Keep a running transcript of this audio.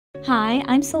Hi,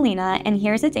 I'm Selena, and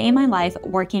here's a day in my life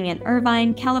working in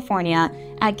Irvine, California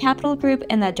at Capital Group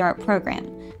in the DART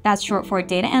program. That's short for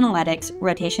Data Analytics,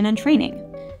 Rotation, and Training.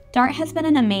 DART has been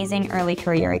an amazing early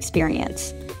career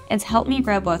experience. It's helped me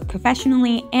grow both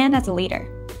professionally and as a leader.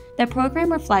 The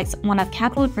program reflects one of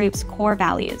Capital Group's core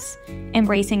values,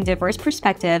 embracing diverse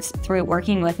perspectives through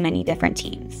working with many different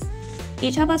teams.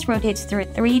 Each of us rotates through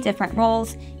 3 different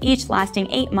roles, each lasting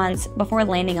 8 months before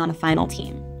landing on a final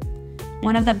team.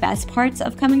 One of the best parts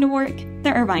of coming to work,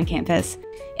 the Irvine campus.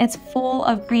 It's full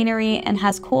of greenery and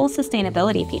has cool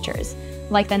sustainability features,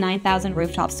 like the 9,000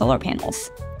 rooftop solar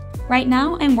panels. Right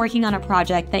now, I'm working on a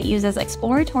project that uses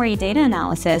exploratory data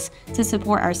analysis to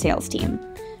support our sales team.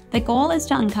 The goal is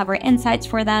to uncover insights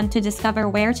for them to discover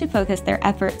where to focus their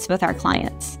efforts with our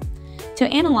clients. To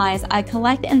analyze, I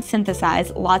collect and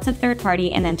synthesize lots of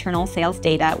third-party and internal sales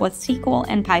data with SQL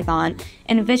and Python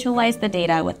and visualize the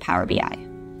data with Power BI.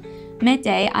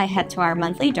 Midday, I head to our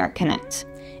monthly DART Connect.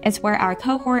 It's where our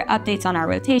cohort updates on our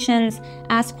rotations,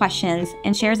 asks questions,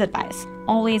 and shares advice,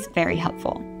 always very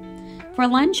helpful. For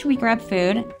lunch, we grab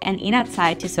food and eat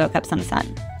outside to soak up some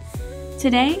sun.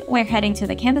 Today, we're heading to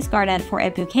the campus garden for a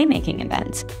bouquet making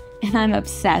event, and I'm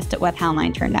obsessed with how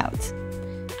mine turned out.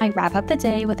 I wrap up the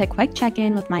day with a quick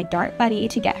check-in with my DART buddy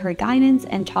to get her guidance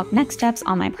and talk next steps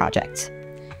on my project.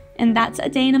 And that's a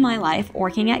day in my life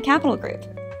working at Capital Group.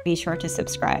 Be sure to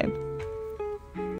subscribe.